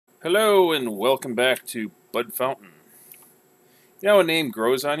Hello and welcome back to Budfountain. You know, a name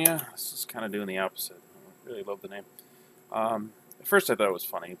grows on you. This is kind of doing the opposite. I really love the name. At first I thought it was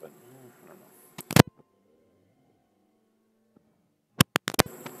funny, but I don't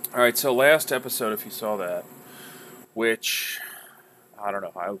know. Alright, so last episode, if you saw that, which, I don't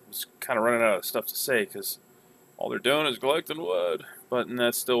know, I was kind of running out of stuff to say because all they're doing is collecting wood. But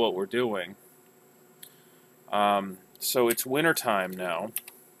that's still what we're doing. So it's wintertime now.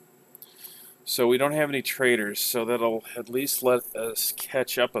 So we don't have any traders, so that'll at least let us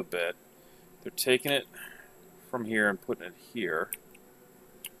catch up a bit. They're taking it from here and putting it here,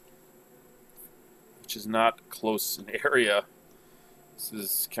 which is not close in area. This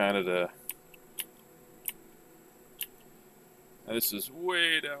is kind of the... This is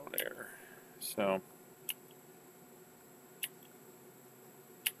way down there. So...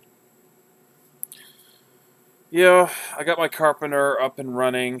 yeah, I got my carpenter up and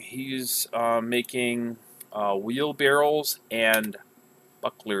running. He's making wheelbarrows and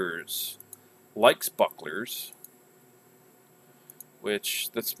bucklers. Likes bucklers, which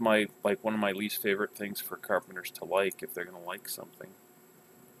that's one of my least favorite things for carpenters to like if they're gonna like something.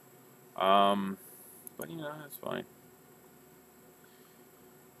 But you know, that's fine.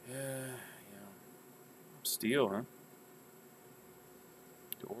 Yeah. Steel, huh?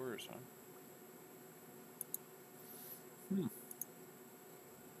 Doors, huh?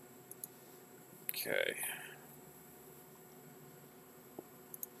 Okay.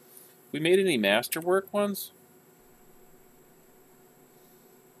 We made any masterwork ones?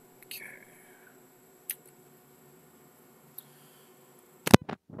 Okay.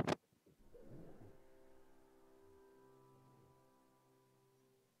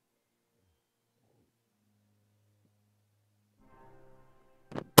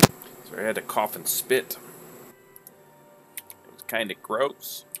 So I had to cough and spit. It was kind of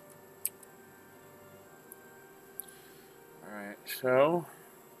gross. Alright, so...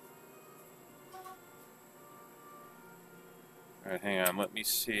 Alright, hang on, let me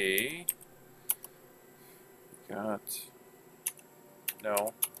see. Got...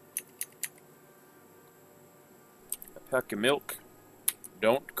 No. A pack of milk.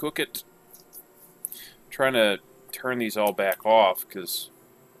 Don't cook it. I'm trying to turn these all back off, because...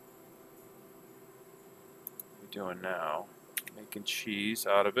 What are we doing now? Making cheese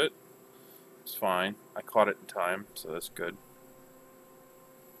out of it. It's fine. I caught it in time, so that's good.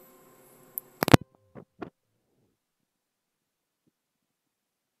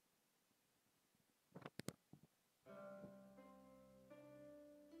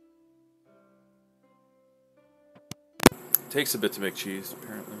 Takes a bit to make cheese,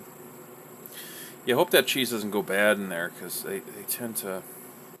 apparently. Yeah, I hope that cheese doesn't go bad in there, because they tend to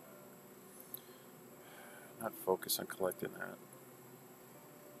not focus on collecting that.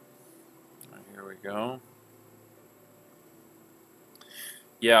 Right, here we go.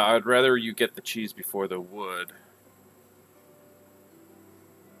 Yeah, I'd rather you get the cheese before the wood.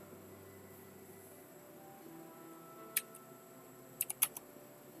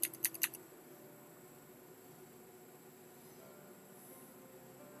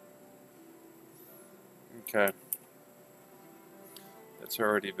 Okay. That's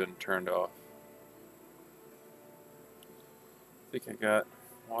already been turned off. I think I got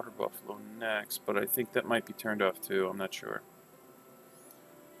water buffalo next, but I think that might be turned off too. I'm not sure.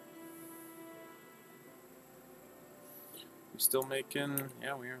 We still making...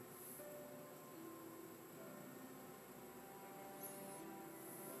 Yeah, we are.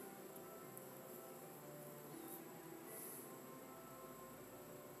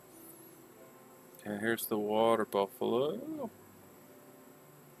 Okay, here's the water buffalo.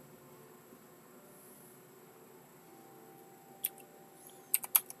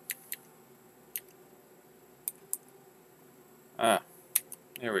 Ah,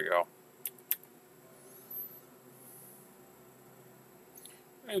 here we go.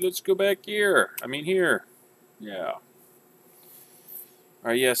 Hey, let's go back here. I mean here. Yeah.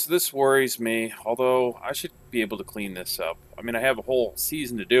 Alright, yeah, so this worries me, although I should be able to clean this up. I mean, I have a whole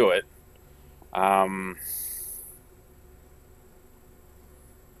season to do it.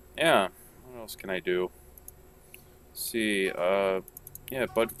 Yeah, what else can I do? Let's see, yeah,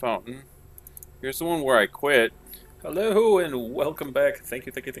 Budfountain. Here's the one where I quit. Hello and welcome back. Thank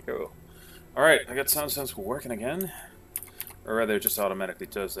you. Alright, I got sound sense working again. Or rather, it just automatically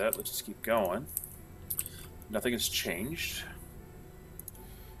does that. Let's just keep going. Nothing has changed.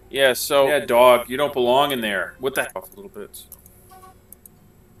 Yeah, so... Yeah, dog, you don't belong in there. What the... Off a little bit. So.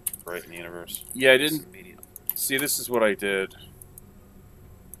 Right in the universe. Yeah, I didn't... See, this is what I did.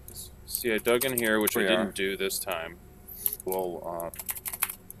 See, I dug in here, which I didn't do this time. We'll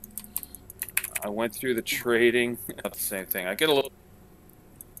I went through the trading. Not the same thing. I get a little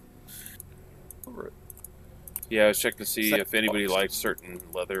over it. Yeah, I was checking to see if anybody liked certain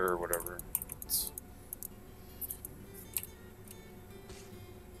leather or whatever. What's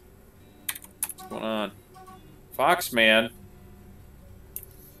going on? Fox man.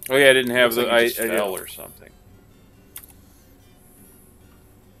 Oh yeah, I didn't have the I fell or something.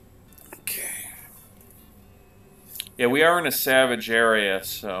 Okay. Yeah, we are in a savage area,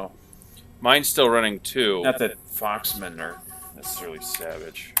 so Mine's still running too. not that foxmen are necessarily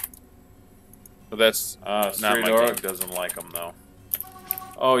savage. But that's not Stray my dog game. doesn't like them though.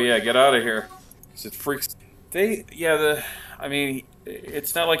 Oh yeah, get out of here. 'Cause it freaks. I mean,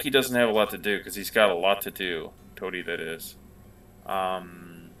 it's not like he doesn't have a lot to do, because he's got a lot to do. Toady, that is.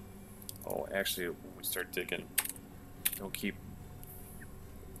 Oh, actually, when we start digging, don't keep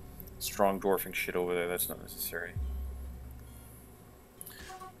strong dwarfing shit over there. That's not necessary.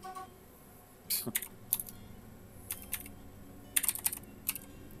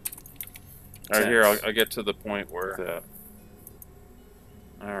 Alright, here, I'll get to the point where... That.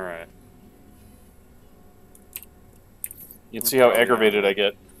 Alright. You can see how aggravated I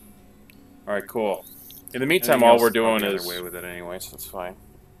get. Alright, cool. In the meantime, all we're doing is... away with it anyway, so it's fine.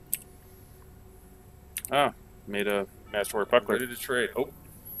 Ah, made a masterwork buckler. Ready to trade. Oh.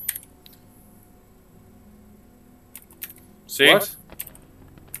 See? What?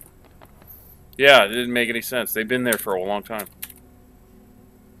 Yeah, it didn't make any sense. They've been there for a long time.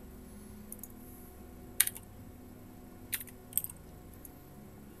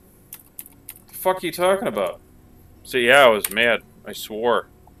 The fuck are you talking about? See, yeah, I was mad. I swore.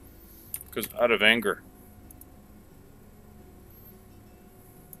 Because out of anger.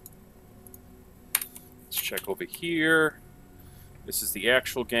 Let's check over here. This is the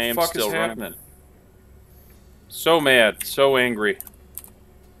actual game. What the fuck still is running. happening? So mad, so angry.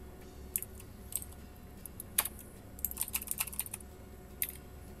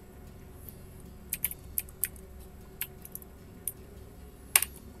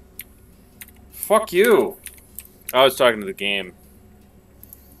 Fuck you! I was talking to the game.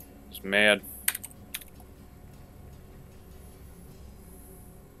 I was mad.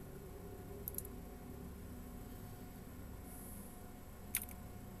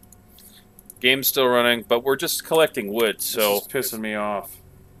 Game's still running, but we're just collecting wood, so... This is pissing me off.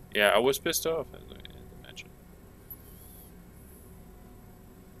 Yeah, I was pissed off, as I mentioned.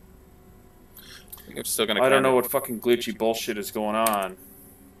 I think I'm still gonna... I don't know what fucking glitchy bullshit is going on.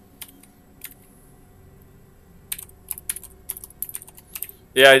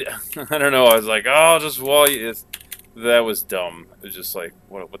 Yeah, I don't know. I was like, oh, just while you... That was dumb. It was just like,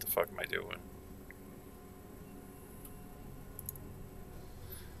 what the fuck am I doing?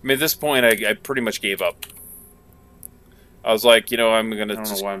 I mean, at this point, I pretty much gave up. I was like, you know, I'm gonna I don't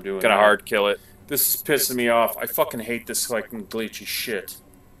know why I'm doing gonna that. hard kill it. This is pissing me off. I fucking hate this fucking glitchy shit.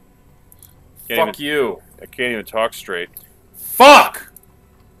 Can't Fuck you. I can't even talk straight. Fuck!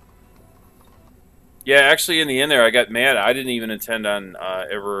 Yeah, actually, in the end there, I got mad. I didn't even intend on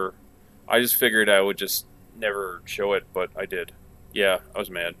ever... I just figured I would just never show it, but I did. Yeah, I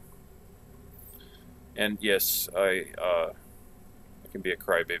was mad. And yes, I can be a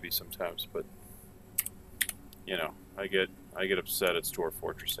crybaby sometimes, but... You know, I get upset. It's Dwarf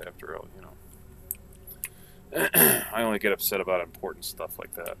Fortress after all, you know. I only get upset about important stuff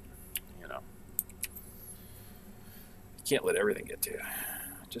like that, you know. You can't let everything get to you.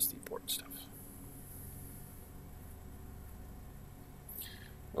 Just the important stuff.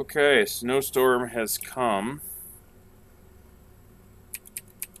 Okay, snowstorm has come.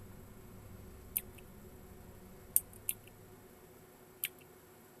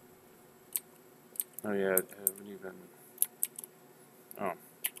 Oh yeah, I haven't even... Oh.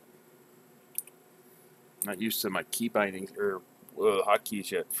 Not used to my key bindings, or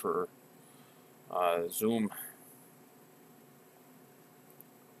hotkeys yet for Zoom.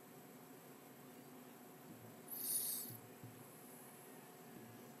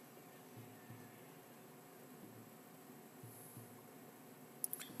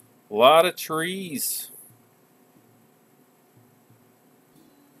 A lot of trees.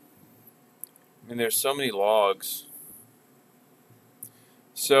 I mean, there's so many logs.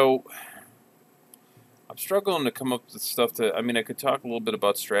 So, I'm struggling to come up with stuff to... I mean, I could talk a little bit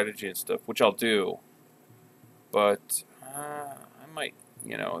about strategy and stuff, which I'll do. But, I might,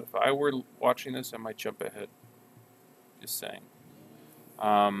 you know, if I were watching this, I might jump ahead. Just saying.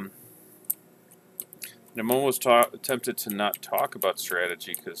 And I'm almost tempted to not talk about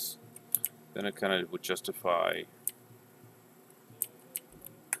strategy, because then it kind of would justify...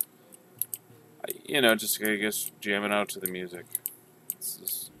 You know, just, I guess, jamming out to the music. This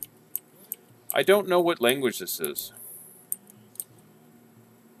is I don't know what language this is.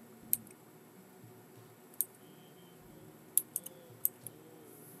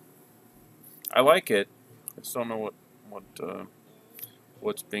 I like it. I just don't know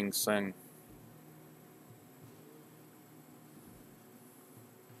what's being sung.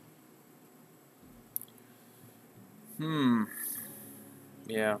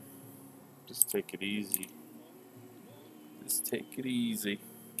 Yeah. Just take it easy. Just take it easy.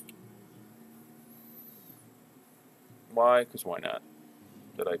 Why? Because why not?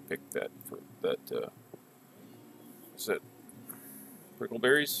 Did I pick that for that? Is it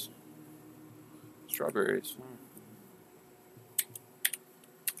prickleberries? Strawberries.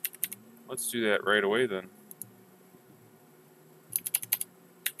 Let's do that right away then.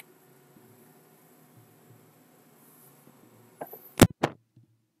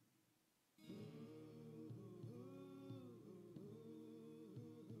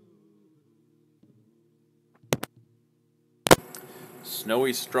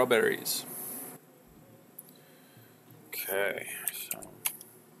 Snowy strawberries. Okay, so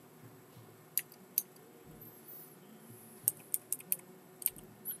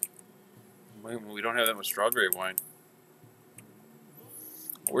we don't have that much strawberry wine.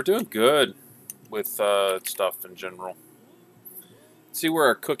 We're doing good with stuff in general. Let's see where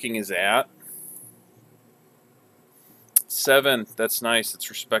our cooking is at. 7. That's nice. That's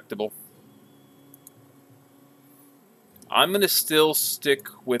respectable. I'm gonna still stick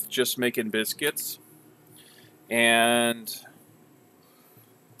with just making biscuits and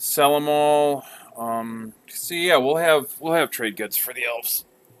sell them all. See, yeah, we'll have trade goods for the elves.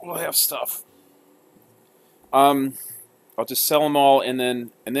 We'll have stuff. I'll just sell them all, and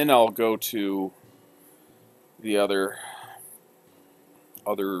then I'll go to the other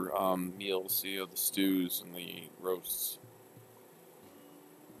meals, the stews and the roasts.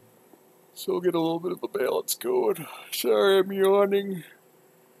 So we'll get a little bit of a balance going. Sorry, I'm yawning.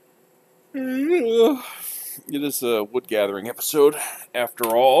 It is a wood gathering episode,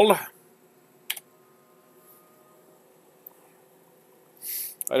 after all.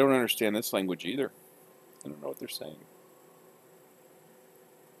 I don't understand this language either. I don't know what they're saying.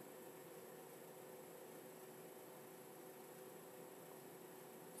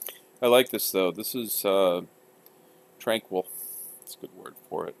 I like this though. This is tranquil. That's a good word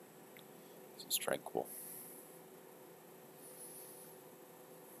for it. This is tranquil.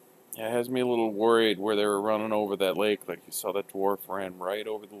 Yeah, it has me a little worried where they were running over that lake. Like you saw, that dwarf ran right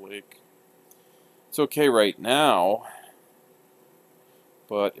over the lake. It's okay right now,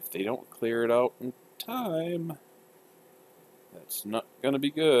 but if they don't clear it out in time, that's not going to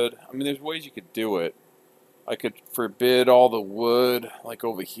be good. I mean, there's ways you could do it. I could forbid all the wood, like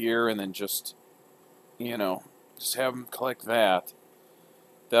over here, and then just, just have them collect that.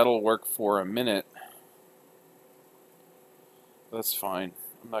 That'll work for a minute. That's fine.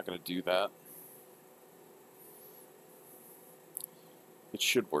 I'm not going to do that. It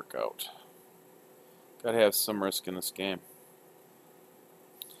should work out. Gotta have some risk in this game.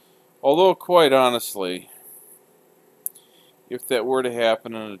 Although, quite honestly, if that were to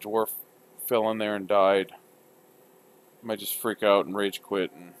happen and a dwarf fell in there and died, I might just freak out and rage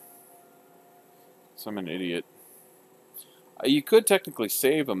quit, and so I'm an idiot. You could technically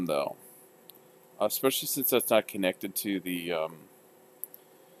save him, though. Especially since that's not connected to the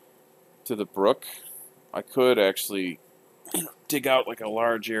brook. I could actually dig out like a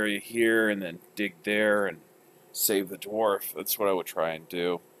large area here and then dig there and save the dwarf. That's what I would try and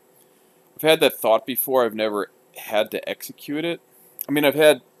do. I've had that thought before. I've never had to execute it. I mean, I've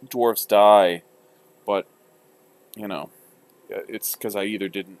had dwarves die, but, it's because I either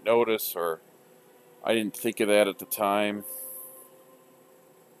didn't notice or I didn't think of that at the time.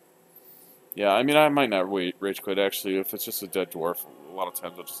 Yeah, I mean, I might not rage quit, actually. If it's just a dead dwarf, a lot of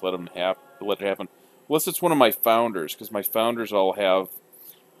times I'll just let it happen. Unless it's one of my founders, because my founders all have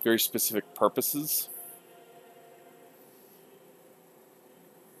very specific purposes.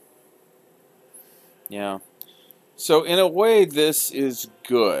 Yeah. So, in a way, this is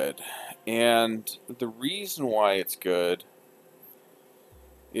good. And the reason why it's good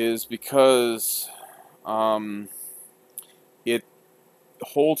is because it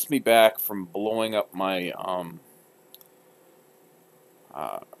holds me back from blowing up my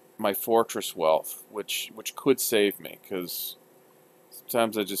my fortress wealth, which could save me, because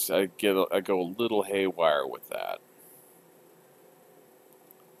sometimes I go a little haywire with that.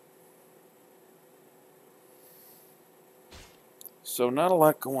 So not a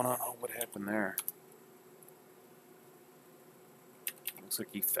lot going on. Oh, what happened there? Looks like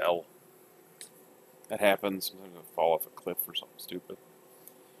he fell. That happens. Sometimes I fall off a cliff or something stupid.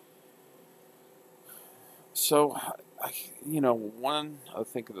 So, one I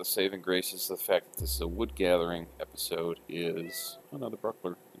think of the saving grace is the fact that this is a wood gathering episode. Is another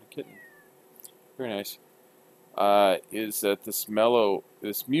buckler and a kitten. Very nice. Is that this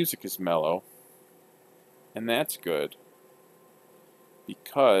music is mellow, and that's good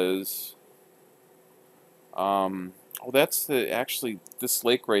because, that's actually this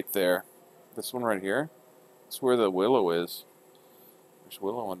lake right there, this one right here. That's where the willow is. There's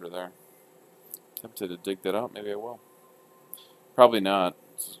willow under there. Tempted to dig that out. Maybe I will. Probably not.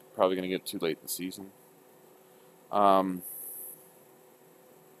 It's probably gonna get too late in the season.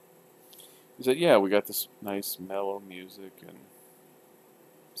 Is that yeah? We got this nice mellow music and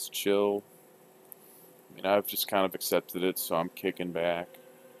it's chill. I mean, I've just kind of accepted it, so I'm kicking back.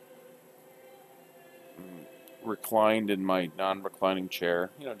 Reclined in my non-reclining chair,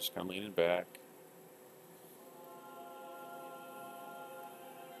 just kind of leaning back.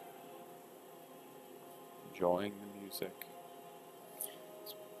 Enjoying the music.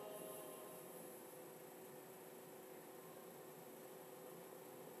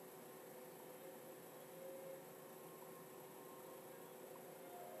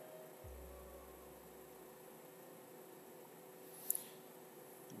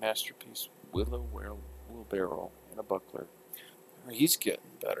 Masterpiece Willow Wheelbarrow and a buckler. He's getting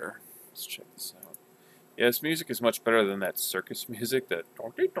better. Let's check this out. Yeah, this music is much better than that circus music. That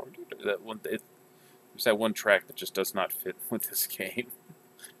one. There's that one track that just does not fit with this game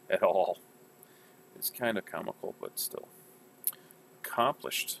at all. It's kind of comical, but still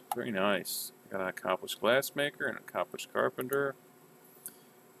accomplished. Very nice. Got an accomplished glassmaker, an accomplished carpenter,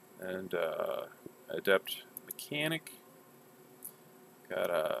 and adept mechanic. Got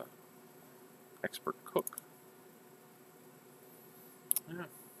a expert cook. Yeah.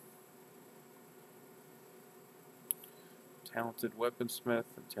 Talented weaponsmith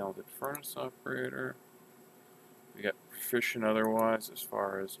and talented furnace operator. We got proficient otherwise as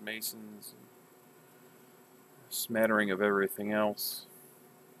far as masons and a smattering of everything else.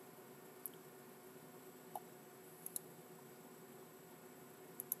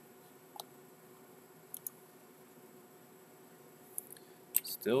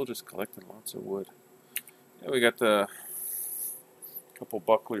 Still just collecting lots of wood. Yeah, we got the couple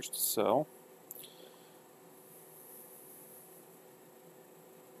bucklers to sell.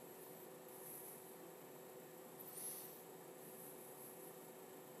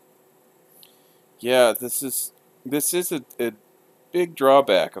 Yeah, this is a big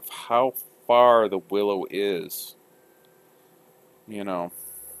drawback of how far the willow is. It's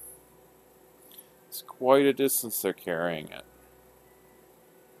quite a distance they're carrying it.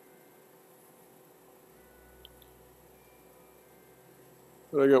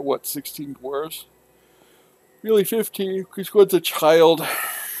 I got what, 16 dwarves? Really 15, because one's a child. I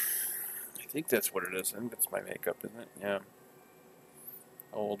think that's what it is. I think that's my makeup, isn't it? Yeah.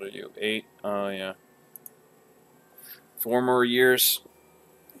 How old are you? 8? Oh, yeah. 4 more years.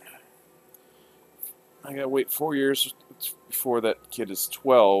 I gotta wait 4 years before that kid is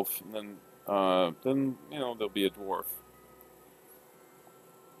 12, and then there'll be a dwarf.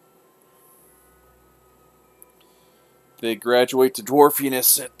 They graduate to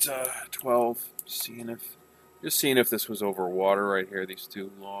dwarfiness at 12. Just seeing if this was over water right here. These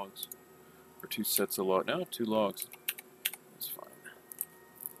 2 logs, or 2 sets of logs. No, 2 logs. That's fine.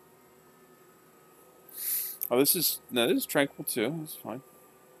 Oh, this is tranquil too. That's fine.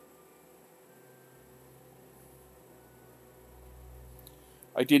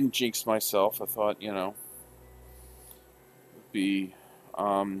 I didn't jinx myself. I thought, it would be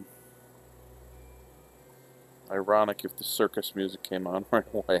ironic if the circus music came on right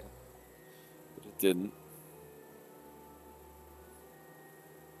away, but it didn't.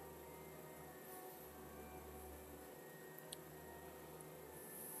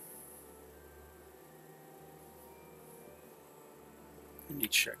 Let me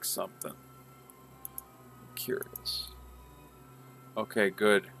check something. I'm curious. Okay,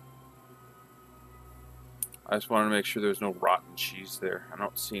 good. I just wanted to make sure there's no rotten cheese there. I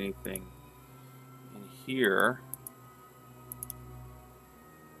don't see anything in here.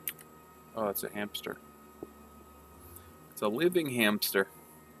 Oh, it's a hamster. It's a living hamster.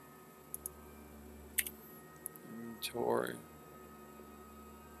 Inventory.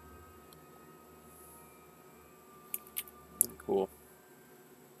 Very cool.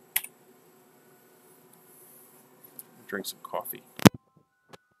 Drink some coffee.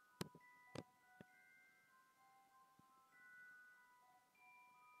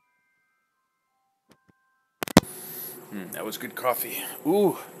 That was good coffee.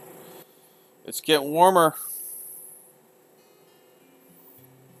 Ooh, it's getting warmer.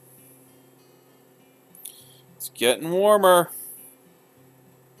 It's getting warmer.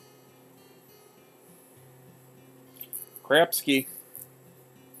 Krapski.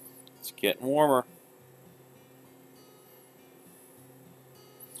 It's getting warmer.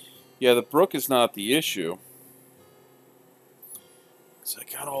 Yeah, the brook is not the issue. So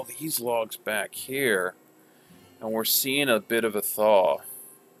I got all these logs back here, and we're seeing a bit of a thaw.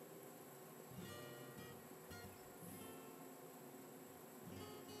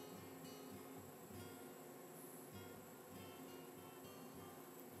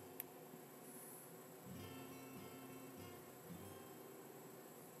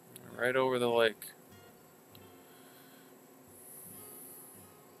 Right over the lake.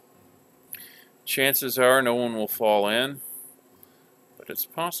 Chances are no one will fall in, but it's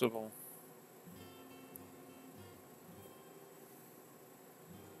possible.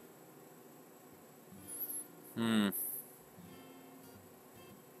 There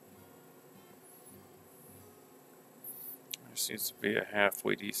seems to be a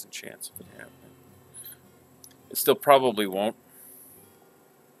halfway decent chance of it happening. It still probably won't.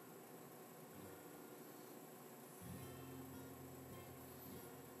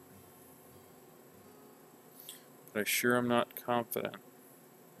 But I sure am not confident.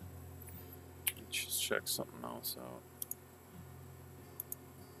 Let's just check something else out.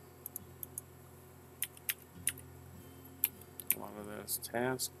 A lot of that is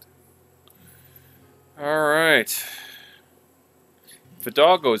tasked. Alright. If a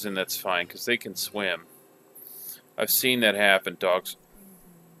dog goes in, that's fine, because they can swim. I've seen that happen. Dogs.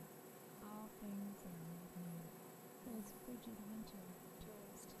 All things are moving. There's frigid winter,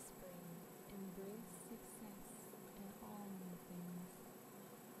 tourist spring. Embrace success in all new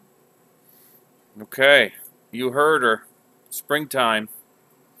things. Okay. You heard her. Springtime.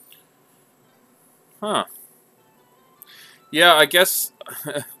 Huh. Yeah, I guess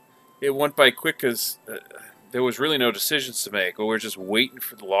it went by quick because there was really no decisions to make. We were just waiting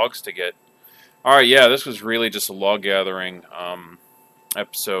for the logs to get... Alright, yeah, this was really just a log gathering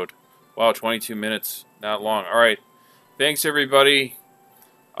episode. Wow, 22 minutes. Not long. Alright. Thanks, everybody.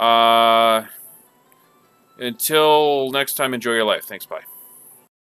 Until next time, enjoy your life. Thanks, bye.